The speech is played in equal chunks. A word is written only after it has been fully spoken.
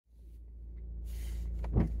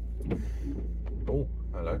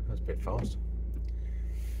bit fast.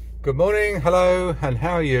 Good morning, hello, and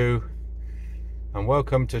how are you? And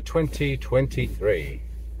welcome to 2023.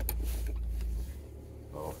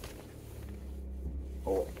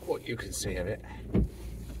 Or what you can see of it.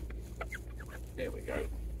 There we go.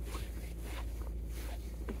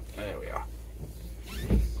 There we are.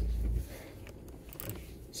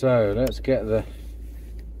 So let's get the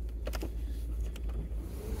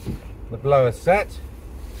blower set.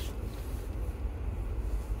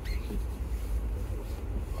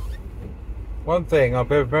 One thing I'm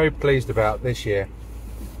very pleased about this year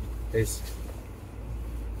is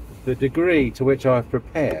the degree to which I've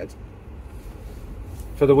prepared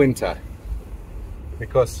for the winter,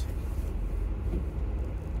 because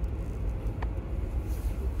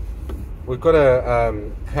we've got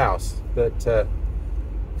a house that a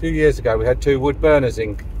few years ago we had 2 wood burners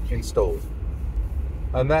installed,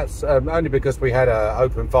 and that's only because we had an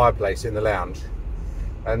open fireplace in the lounge,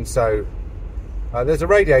 and so there's a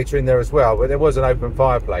radiator in there as well, but there was an open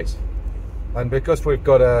fireplace, and because we've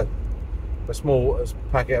got a small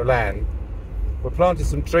packet of land, we planted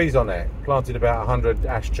some trees on there. Planted about 100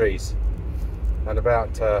 ash trees and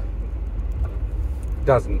about a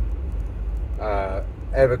dozen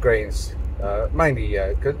evergreens, mainly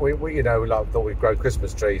because we thought we'd grow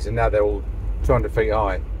Christmas trees, and now they're all 200 feet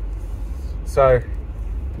high. So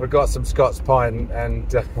we've got some Scots pine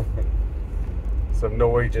and some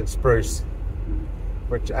Norwegian spruce,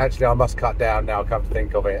 which actually I must cut down now, come to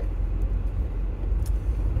think of it,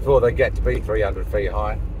 before they get to be 300 feet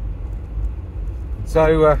high.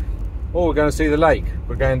 So we're going to see the lake.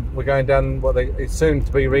 We're going down it's soon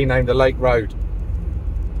to be renamed the Lake Road,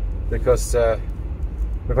 because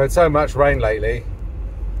we've had so much rain lately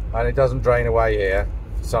and it doesn't drain away here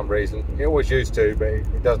for some reason. It always used to, but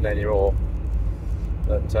it doesn't anymore.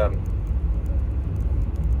 But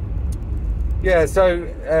yeah,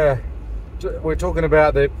 so we're talking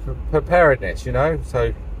about the preparedness,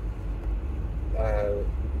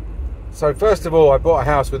 so first of all, I bought a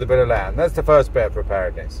house with a bit of land. That's the first bit of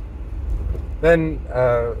preparedness. Then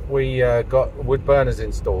we got wood burners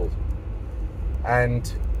installed,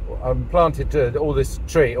 and planted all these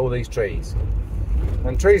trees.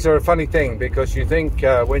 And trees are a funny thing, because you think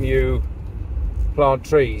when you plant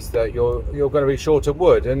trees that you're going to be short of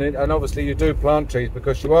wood, and obviously you do plant trees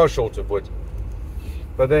because you are short of wood.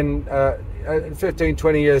 But then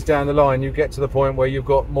 15-20 years down the line, you get to the point where you've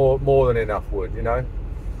got more than enough wood.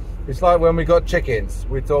 It's like when we got chickens.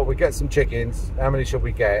 We thought we'd get some chickens. How many should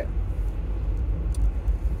we get?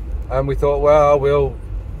 And we thought, well,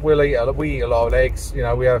 we eat a lot of eggs.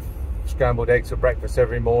 We have scrambled eggs for breakfast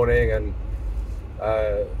every morning, and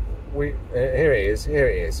here it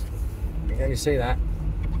is. Can you see that?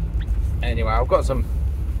 Anyway, I've got some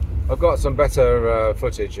better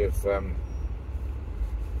footage of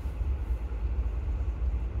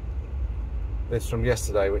this from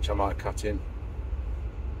yesterday, which I might cut in.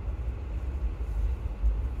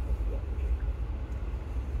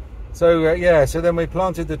 So yeah, so then we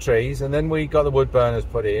planted the trees, and then we got the wood burners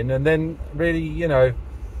put in, and then really,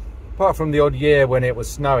 apart from the odd year when it was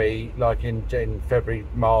snowy, like in February,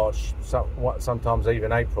 March, sometimes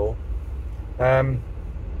even April,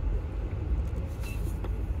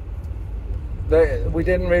 we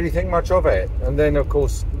didn't really think much of it. And then of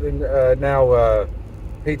course now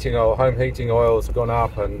home heating oil's gone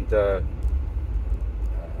up, and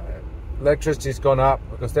electricity's gone up,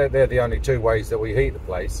 because they're the only 2 ways that we heat the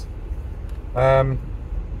place. And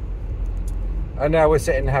now we're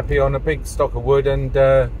sitting happy on a big stock of wood, and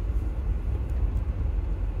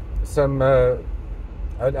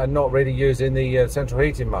and not really using the central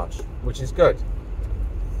heating much, which is good.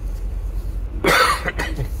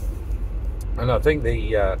 And I think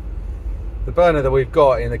the burner that we've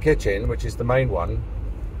got in the kitchen, which is the main one,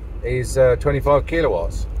 is 25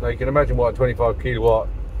 kilowatts. Now you can imagine what a 25 kilowatt,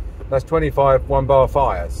 that's 25 1-bar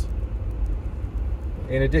fires,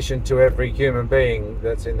 in addition to every human being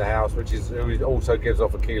that's in the house, who also gives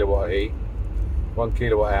off a kilowatt of heat, 1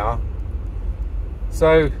 kilowatt hour.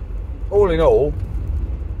 So all in all,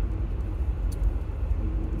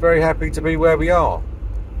 very happy to be where we are.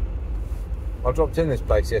 I dropped in this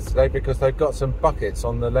place yesterday because they've got some buckets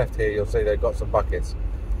on the left here. You'll see they've got some buckets,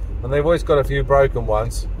 and they've always got a few broken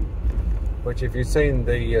ones, which if you've seen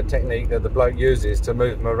the technique that the bloke uses to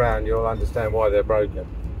move them around, you'll understand why they're broken.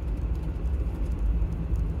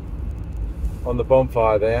 On the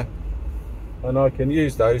bonfire there, and I can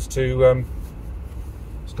use those to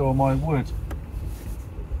store my wood.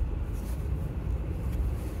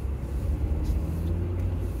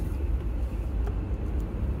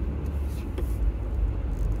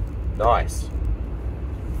 Nice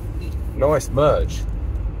merge.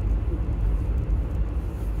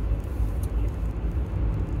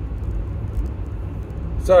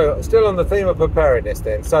 So, still on the theme of preparedness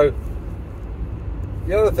then. So,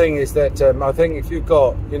 the other thing is that I think if you've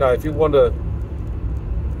got, if you want to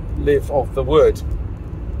live off the wood,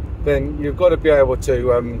 then you've got to be able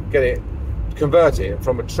to convert it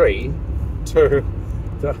from a tree to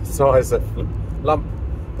the size of lump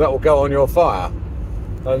that will go on your fire.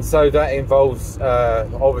 And so that involves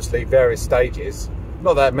obviously various stages,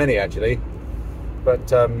 not that many actually, but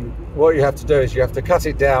what you have to do is you have to cut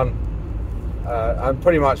it down and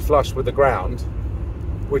pretty much flush with the ground,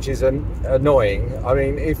 which is annoying. I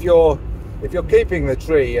mean, if you're keeping the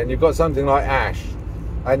tree and you've got something like ash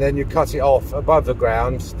and then you cut it off above the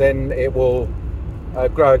ground, then it will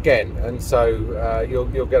grow again, and so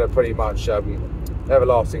you'll get a pretty much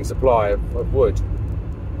everlasting supply of wood.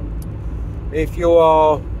 If you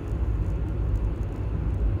are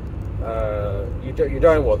you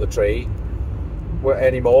don't want the tree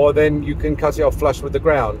anymore, then you can cut it off flush with the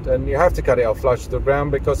ground, and you have to cut it off flush with the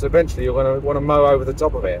ground because eventually you're going to want to mow over the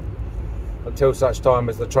top of it until such time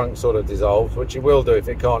as the trunk sort of dissolves, which you will do if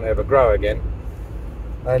it can't ever grow again,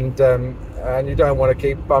 and you don't want to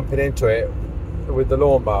keep bumping into it with the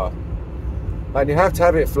lawnmower. And you have to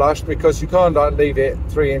have it flushed because you can't leave it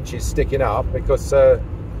 3 inches sticking up, because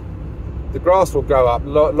the grass will grow up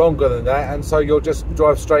longer than that, and so you'll just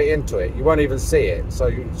drive straight into it. You won't even see it. So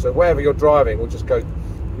wherever you're driving will just go,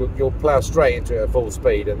 you'll plough straight into it at full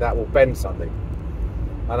speed, and that will bend something.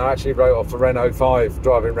 And I actually wrote off a Renault 5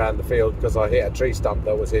 driving around the field because I hit a tree stump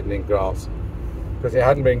that was hidden in grass because it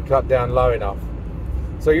hadn't been cut down low enough.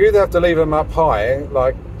 So you either have to leave them up high,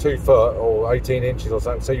 like 2 foot or 18 inches or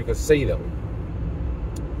something, so you can see them,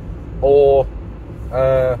 or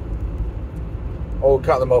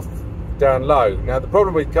cut them off down low. Now the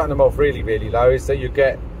problem with cutting them off really, really low is that you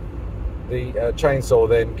get the chainsaw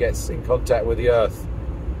then gets in contact with the earth,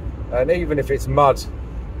 and even if it's mud,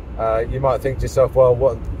 you might think to yourself, well,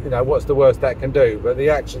 what's the worst that can do? But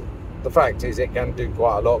the fact is, it can do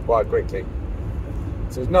quite a lot quite quickly.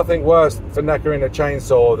 So there's nothing worse for knackering a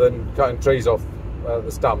chainsaw than cutting trees off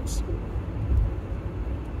the stumps.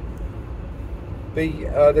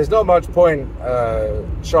 There's not much point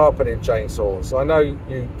sharpening chainsaws. I know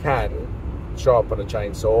you can sharpen a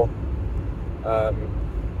chainsaw,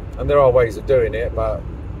 and there are ways of doing it, but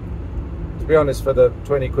to be honest, for the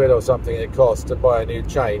 20 quid or something it costs to buy a new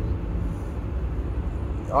chain,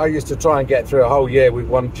 I used to try and get through a whole year with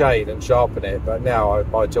one chain and sharpen it, but now I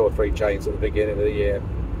buy 2 or 3 chains at the beginning of the year,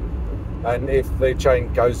 and if the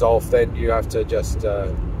chain goes off, then you have to just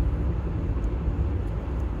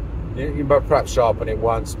you might perhaps sharpen it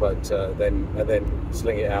once, but then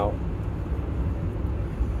sling it out.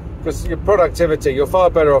 Because your productivity, you're far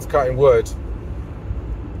better off cutting wood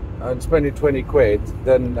and spending 20 quid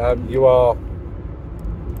than you are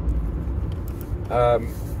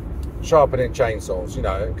sharpening chainsaws.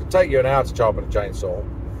 It can take you an hour to sharpen a chainsaw,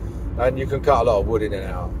 and you can cut a lot of wood in an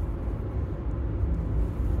hour.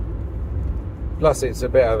 Plus it's a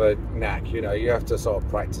bit of a knack, you have to sort of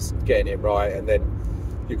practice getting it right, and then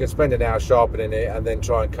you can spend an hour sharpening it and then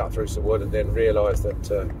try and cut through some wood and then realise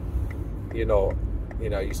that you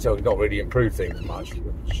still not really improve things much.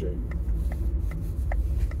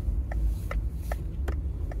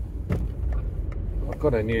 I've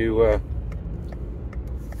got a new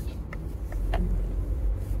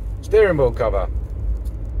steering wheel cover,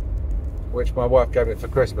 which my wife gave me for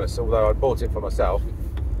Christmas, although I bought it for myself,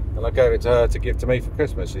 and I gave it to her to give to me for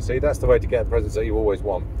Christmas. You see, that's the way to get presents that you always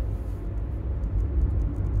want.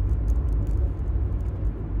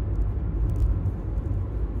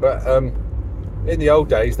 But in the old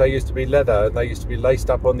days, they used to be leather, and they used to be laced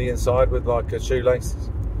up on the inside with like a shoelace,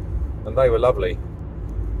 and they were lovely.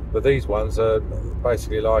 But these ones are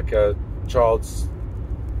basically like a child's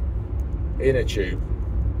inner tube,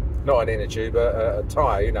 not an inner tube, a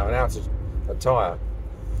tyre, an outer tyre,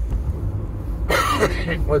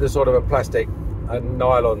 with a sort of a plastic and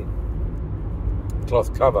nylon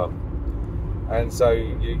cloth cover. And so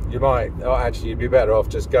you might you'd be better off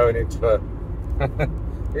just going into a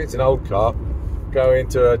it's an old car, go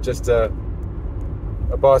into just a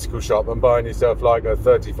bicycle shop and buying yourself like a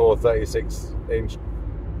 34, 36 inch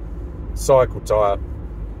cycle tyre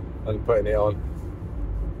and putting it on.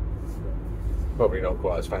 Probably not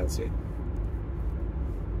quite as fancy.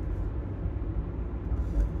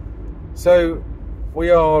 So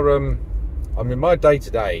we are my day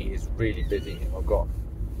today is really busy. I've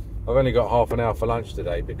only got half an hour for lunch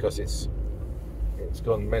today because it's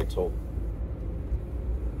gone mental.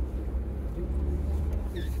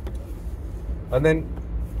 And then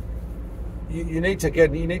you need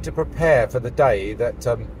to prepare for the day that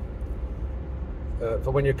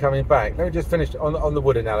for when you're coming back. Let me just finish on the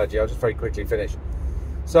wood analogy. I'll just very quickly finish.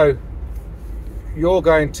 So you're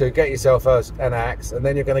going to get yourself an axe, and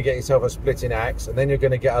then you're going to get yourself a splitting axe, and then you're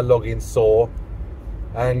going to get a logging saw,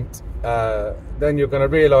 and then you're going to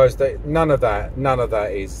realise that none of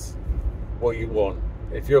that is what you want.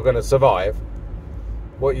 If you're going to survive,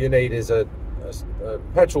 what you need is a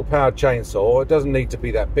petrol powered chainsaw. It doesn't need to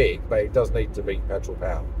be that big, but it does need to be petrol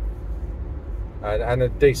powered, and a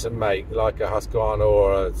decent make, like a Husqvarna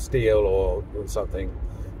or a Steel or something,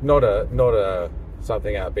 not a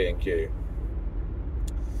something out of B&Q,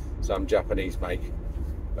 some Japanese make,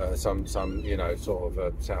 some you know, sort of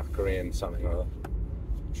a South Korean, something like that,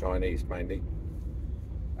 Chinese mainly.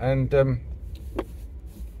 And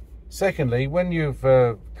secondly, when you've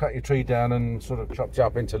cut your tree down and sort of chopped it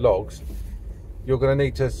up into logs, you're going to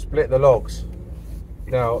need to split the logs.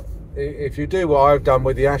 Now, if you do what I've done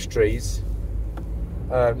with the ash trees,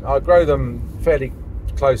 I grow them fairly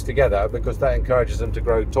close together because that encourages them to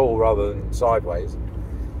grow tall rather than sideways,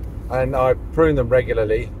 and I prune them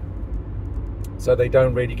regularly so they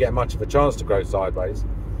don't really get much of a chance to grow sideways.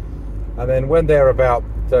 And then when they're about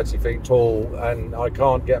 30 feet tall and I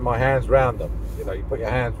can't get my hands round them, you know, you put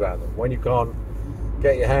your hands round them. When you can't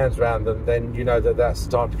get your hands round them, then you know that that's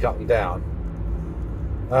time to cut them down.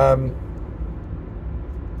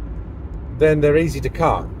 Then they're easy to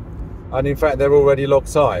cut, and in fact they're already log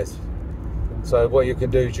size. So what you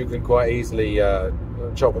can do is you can quite easily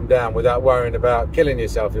chop them down without worrying about killing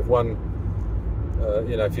yourself if one,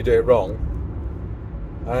 you know, if you do it wrong.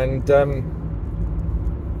 And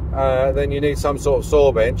then you need some sort of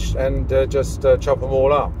saw bench and just chop them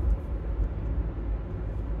all up.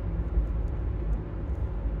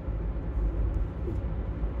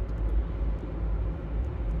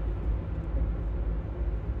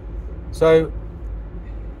 So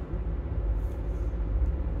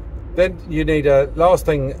then you need a last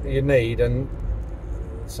thing you need, and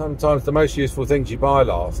sometimes the most useful things you buy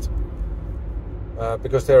last,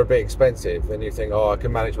 because they're a bit expensive, and you think, oh, I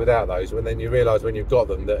can manage without those, and then you realise when you've got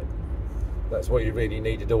them that that's what you really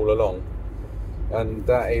needed all along, and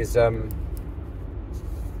that is a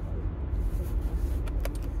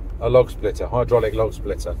log splitter, hydraulic log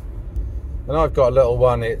splitter. And I've got a little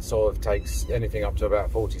one. It sort of takes anything up to about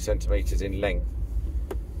 40 centimetres in length,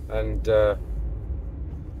 and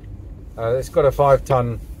it's got a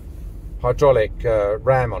 5-ton hydraulic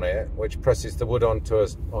ram on it, which presses the wood onto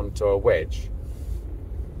a wedge.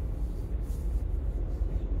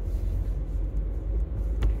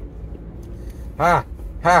 Ha!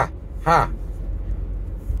 Ha! Ha!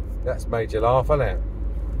 That's made you laugh, hasn't it?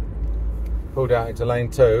 Pulled out into lane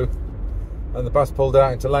 2, and the bus pulled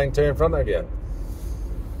out into lane 2 in front of you.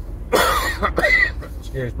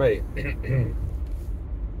 Excuse me.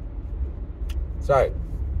 So,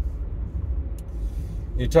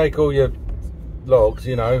 you take all your logs,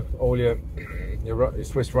 you know, all your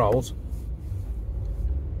Swiss rolls,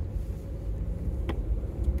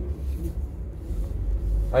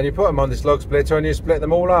 and you put them on this log splitter and you split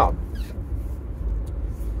them all up.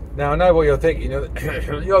 Now I know what you're thinking.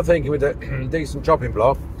 You're thinking with a decent chopping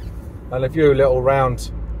block and a few little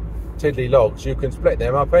round tiddly logs, you can split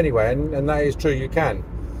them up anyway, and that is true, you can.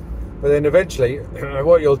 But then eventually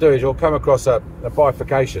what you'll do is you'll come across a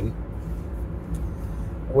bifurcation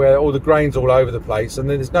where all the grain's all over the place, and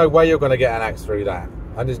then there's no way you're going to get an axe through that,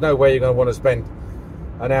 and there's no way you're going to want to spend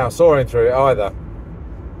an hour sawing through it either.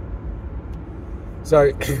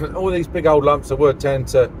 So all these big old lumps of wood tend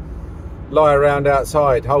to lie around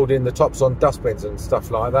outside holding the tops on dustbins and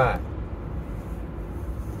stuff like that.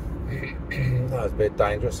 That was a bit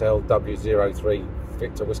dangerous. LW03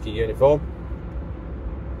 Victor Whiskey uniform.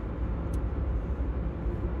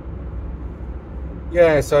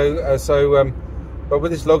 Yeah, but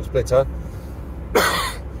with this log splitter,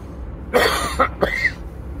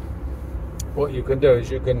 what you can do is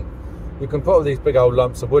you can put all these big old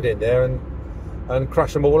lumps of wood in there and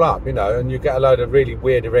crush them all up, you know, and you get a load of really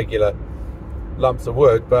weird, irregular lumps of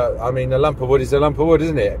wood. But I mean, a lump of wood is a lump of wood,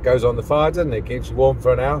 isn't it? It goes on the fire, doesn't it? It keeps you warm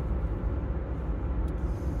for an hour.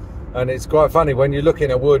 And it's quite funny when you're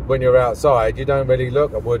looking at wood when you're outside, you don't really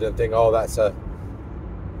look at wood and think, oh, that's a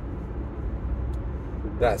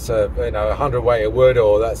you know, 100 weight of wood,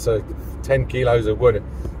 or that's 10 kilos of wood.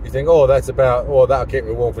 You think, oh, that's about, or that'll keep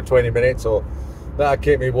me warm for 20 minutes, or that'll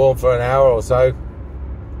keep me warm for an hour or so.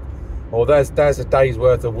 Or there's a day's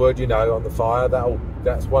worth of wood, you know, on the fire.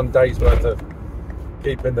 That's one day's worth of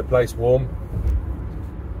keeping the place warm.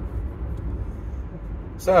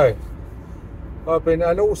 So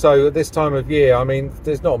and also at this time of year, I mean,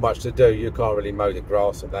 there's not much to do. You can't really mow the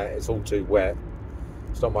grass and that. It's all too wet.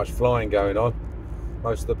 There's not much flying going on.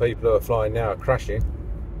 Most of the people who are flying now are crashing.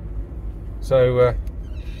 So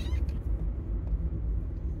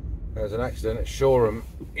There was an accident at Shoreham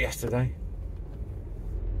yesterday.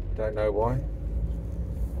 Don't know why.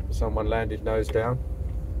 Someone landed nose down,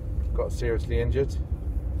 got seriously injured.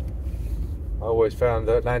 I always found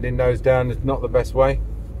that landing nose down is not the best way.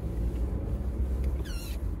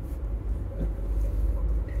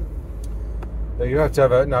 So you have to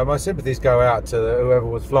have no, my sympathies go out to whoever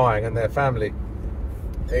was flying and their family.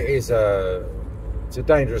 It's a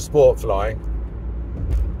dangerous sport, flying.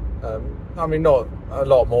 I mean, not a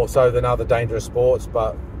lot more so than other dangerous sports,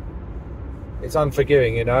 but it's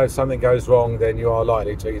unforgiving, you know. If something goes wrong, then you are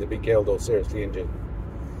likely to either be killed or seriously injured.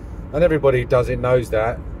 And everybody who does it knows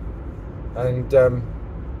that. And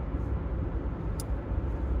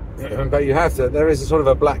but you have to. There is a sort of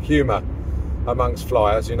a black humour amongst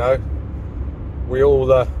flyers, you know. We all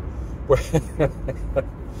I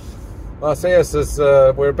see us as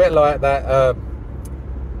we're a bit like that.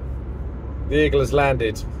 The Eagle Has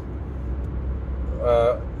Landed.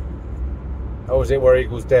 Or was it Where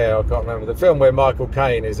Eagles Dare? I can't remember. The film where Michael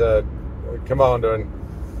Caine is a commander and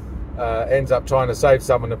ends up trying to save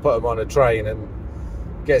someone and put them on a train, and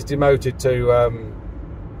gets demoted to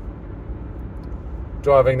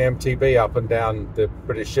driving the MTB up and down the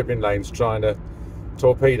British shipping lanes trying to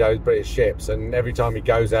torpedo British ships, and every time he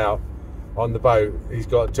goes out on the boat he's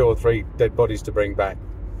got 2 or 3 dead bodies to bring back.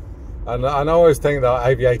 And I always think that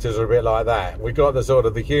aviators are a bit like that. We got the sort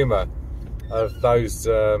of the humour of those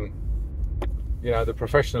you know, the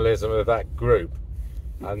professionalism of that group,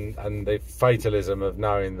 and the fatalism of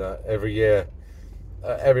knowing that every year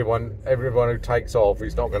everyone who takes off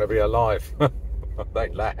is not going to be alive. They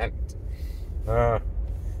land. I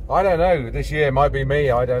don't know, this year might be me,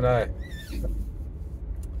 I don't know.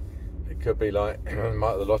 It could be like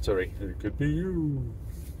the lottery, it could be you.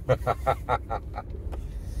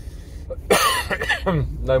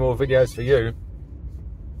 No more videos for you.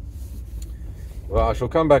 Well, I shall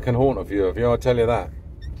come back and haunt a few of you, I'll tell you that.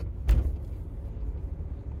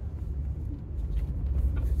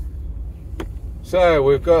 So,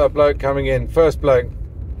 we've got a bloke coming in. First bloke,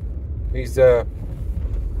 he's got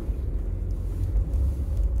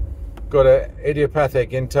an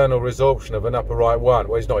idiopathic internal resorption of an upper right one.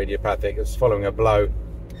 Well, he's not idiopathic, it's following a blow.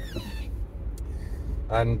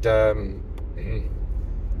 And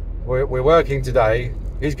we're working today.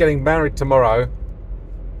 He's getting married tomorrow.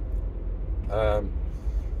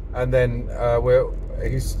 And then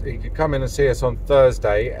he could come in and see us on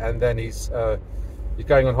Thursday, and then he's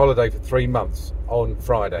going on holiday for 3 months on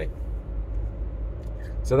Friday.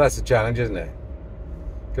 So that's a challenge, isn't it?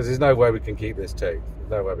 Because there's no way we can keep this tooth. There's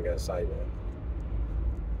no way we're going to save it.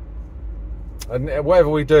 And whatever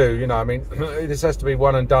we do, you know, I mean, this has to be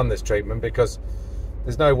one and done, this treatment, because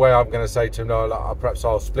there's no way I'm going to say to him, no, like, perhaps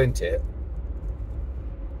I'll splint it.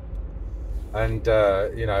 And,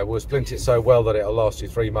 you know, we'll splint it so well that it'll last you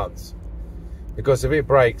 3 months. Because if it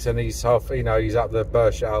breaks and he's half, you know, he's up the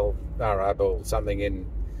Burj Al Arab or something in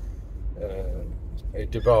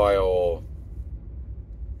Dubai, or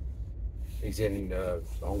he's in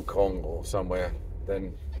Hong Kong or somewhere,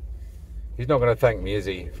 then he's not going to thank me, is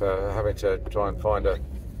he, for having to try and find a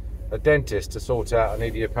dentist to sort out an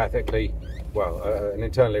idiopathically, well, an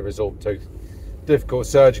internally resorbed tooth. Difficult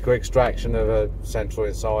surgical extraction of a central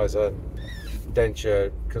incisor,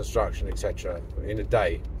 denture construction, etc. in a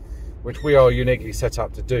day, which we are uniquely set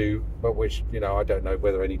up to do, but which, you know, I don't know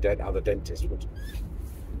whether any other dentist would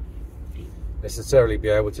necessarily be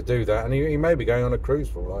able to do that, and he may be going on a cruise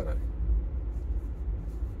for all I know.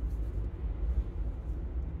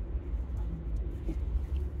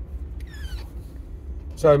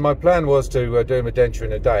 So my plan was to do him a denture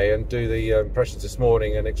in a day and do the impressions this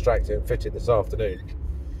morning and extract it and fit it this afternoon,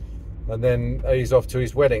 and then he's off to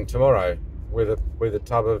his wedding tomorrow with a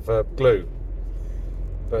tub of glue.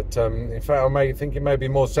 But in fact, I think it may be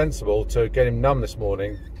more sensible to get him numb this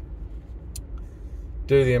morning,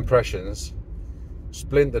 do the impressions,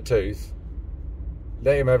 splint the tooth,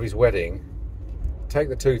 let him have his wedding, take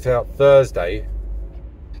the tooth out Thursday,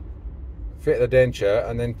 fit the denture,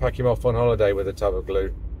 and then pack him off on holiday with a tub of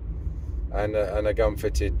glue and a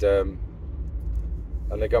gum-fitted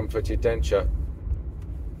denture.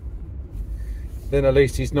 Then at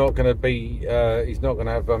least he's not going to be he's not going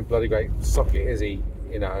to have bloody great socket, is he?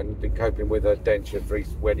 You know, and be coping with a denture for his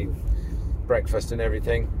wedding breakfast and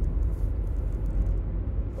everything.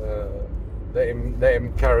 Let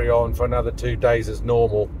him carry on for another 2 days as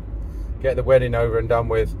normal. Get the wedding over and done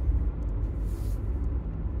with.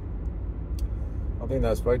 I think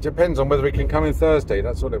that's right. It depends on whether he can come in Thursday.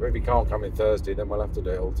 That's sort of, if he can't come in Thursday, then we'll have to do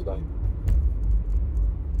it all today.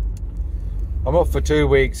 I'm off for 2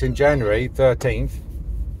 weeks in January, 13th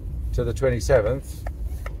to the 27th.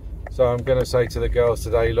 So So I'm going to say to the girls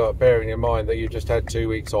today, look, bearing in mind that you just had 2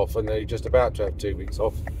 weeks off and you're just about to have 2 weeks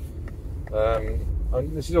off.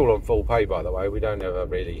 And this is all on full pay, by the way. We don't ever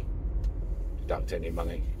really deduct any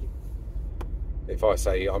money. If I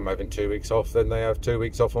say I'm having 2 weeks off, then they have 2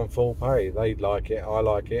 weeks off on full pay. They like it, I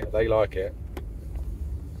like it, they like it.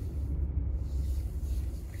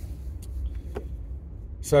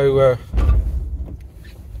 So,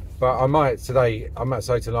 but I might say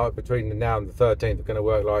tonight, between now and the 13th, I'm going to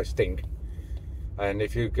work like stink. And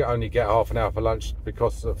if you only get half an hour for lunch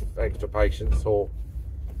because of extra patients, or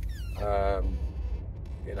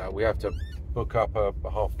you know, we have to book up a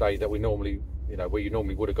half day that we normally, you know, where you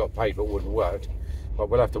normally would have got paid but wouldn't work, but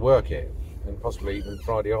we'll have to work it, and possibly even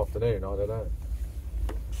Friday afternoon, I don't know,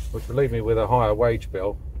 which will leave me with a higher wage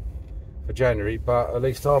bill for January, but at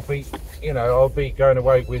least I'll be, you know, I'll be going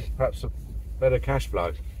away with perhaps a better cash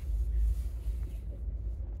flow.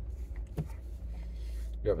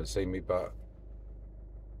 You haven't seen me, but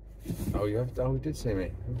oh, you have, oh, you did see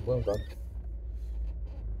me. Well done.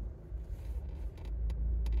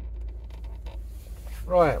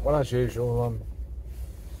 Right, well, as usual,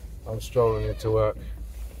 I'm strolling into work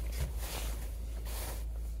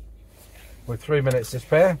with 3 minutes to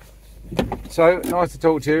spare. So, nice to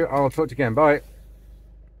talk to you. I'll talk to you again. Bye.